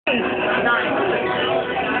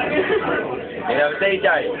You know, DJ.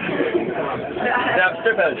 They have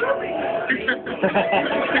strippers.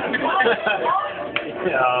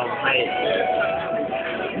 Oh, mate.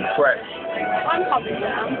 Fresh. I'm coming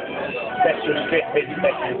down. Special strip is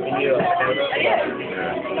special for you.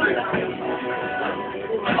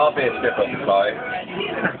 I'll be a stripper, Chloe.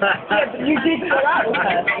 Yeah, but you did go out with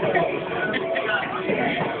her.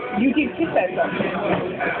 You did kiss her something.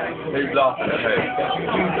 Who's laughing at who?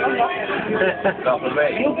 Laugh at me.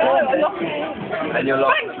 You're good. I love you. And you're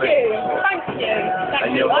laughing at me. Thank you.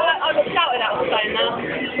 Thank you. I got shouted at for saying that.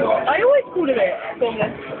 I always call it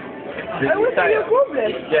formless. Did I you always say call it it?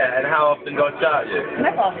 formless. Yeah, and how often do I shout at you?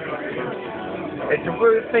 Never. It's a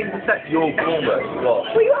rude thing to say. You're formless.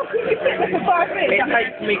 What? Well, you have to sit there for 5 minutes. It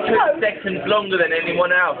takes me 2 seconds longer than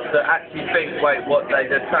anyone else to actually think, wait, what they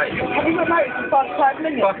just say. Have you been married for 5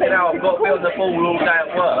 minutes? Fucking hell, I've got to be on the ball all day at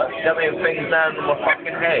work. You know what I mean? Things down on my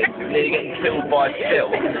fucking head. Nearly getting killed by a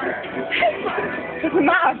still. Doesn't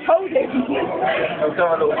matter, I told him. I've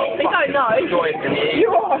got a little They don't know. joint in the ear.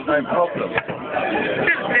 You are. No problem.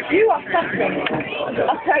 You are suffering.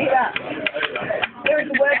 I'll tell you that. There is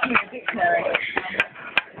a word in the dictionary.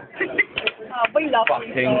 Oh, we love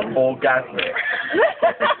Fucking orgasmic.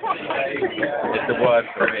 It's the word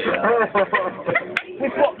for me.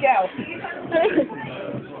 With what girl?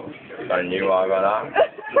 Don't you I got that?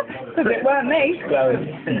 Because it weren't me.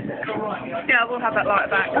 Yeah, we'll have that light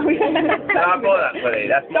back. No, I bought that for you.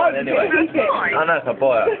 That's fine anyway. I know if I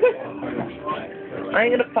bought it. I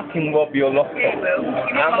ain't gonna fucking rob your locker. Yeah, you will.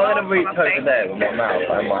 I'm not gonna reach over there with my mouth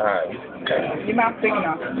and my hand. Your mouth's big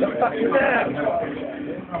enough.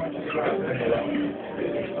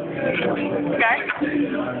 Okay.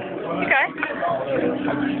 Okay.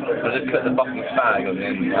 I just put the fucking bag on the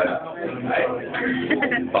end of the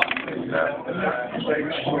fuck.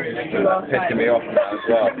 Pissing me off now as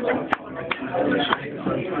well.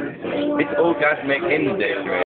 It's orgasmic in the dictionary.